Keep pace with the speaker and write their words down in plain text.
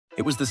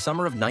It was the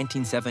summer of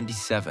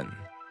 1977.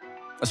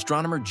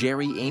 Astronomer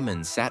Jerry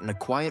Ehman sat in a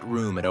quiet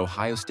room at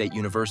Ohio State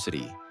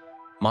University,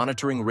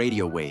 monitoring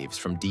radio waves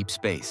from deep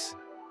space.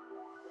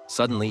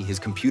 Suddenly, his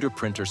computer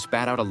printer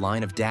spat out a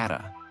line of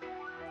data.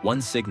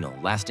 One signal,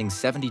 lasting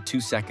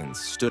 72 seconds,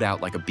 stood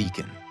out like a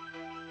beacon.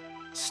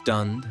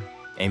 Stunned,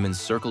 Ehman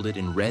circled it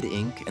in red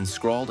ink and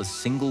scrawled a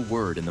single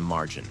word in the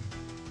margin.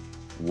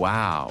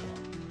 Wow!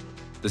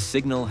 The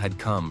signal had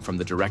come from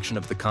the direction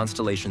of the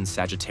constellation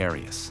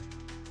Sagittarius.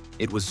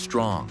 It was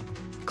strong,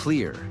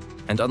 clear,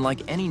 and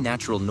unlike any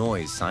natural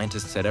noise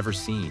scientists had ever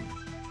seen.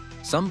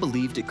 Some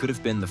believed it could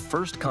have been the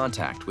first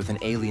contact with an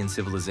alien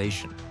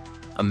civilization,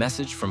 a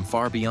message from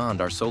far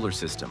beyond our solar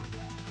system.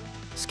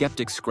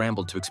 Skeptics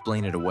scrambled to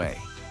explain it away.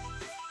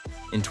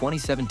 In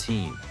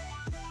 2017,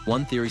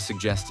 one theory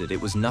suggested it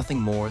was nothing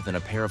more than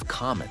a pair of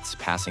comets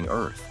passing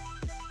Earth.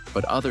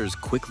 But others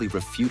quickly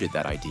refuted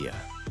that idea,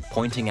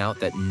 pointing out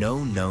that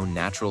no known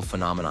natural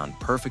phenomenon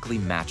perfectly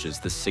matches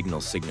the signal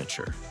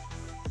signature.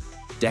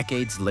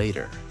 Decades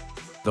later,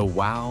 the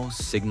WOW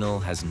signal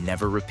has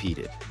never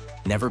repeated,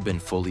 never been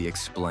fully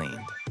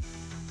explained.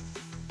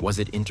 Was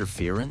it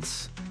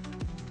interference?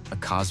 A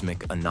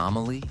cosmic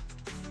anomaly?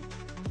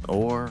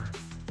 Or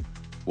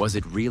was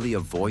it really a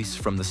voice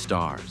from the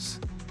stars,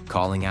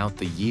 calling out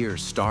the year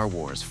Star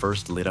Wars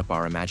first lit up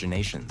our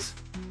imaginations?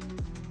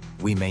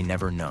 We may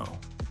never know.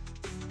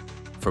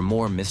 For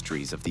more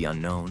mysteries of the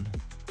unknown,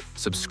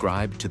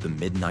 subscribe to the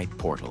Midnight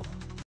Portal.